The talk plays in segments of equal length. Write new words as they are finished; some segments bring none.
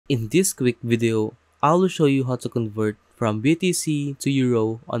In this quick video, I will show you how to convert from BTC to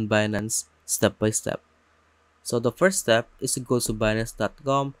Euro on Binance step by step. So the first step is to go to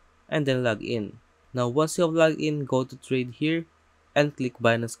Binance.com and then log in. Now once you have logged in, go to trade here and click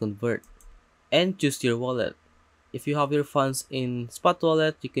Binance Convert and choose your wallet. If you have your funds in spot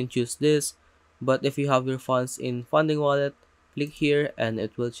wallet, you can choose this, but if you have your funds in funding wallet, click here and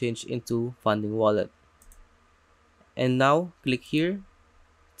it will change into funding wallet. And now click here,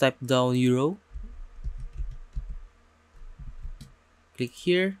 type down Euro, click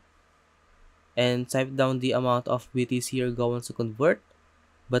here and type down the amount of BTC you're going to convert,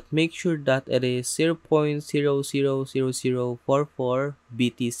 but make sure that it is 0.000044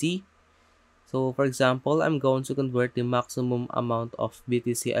 BTC. So for example, I'm going to convert the maximum amount of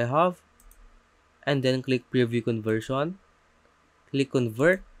BTC I have, and then click preview conversion, click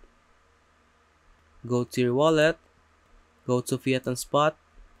convert, go to your wallet, go to fiat and spot,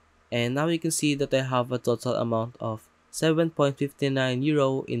 and now you can see that I have a total amount of 7.59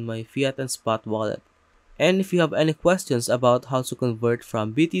 euro in my fiat and spot wallet. And if you have any questions about how to convert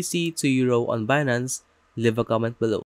from BTC to Euro on Binance, leave a comment below.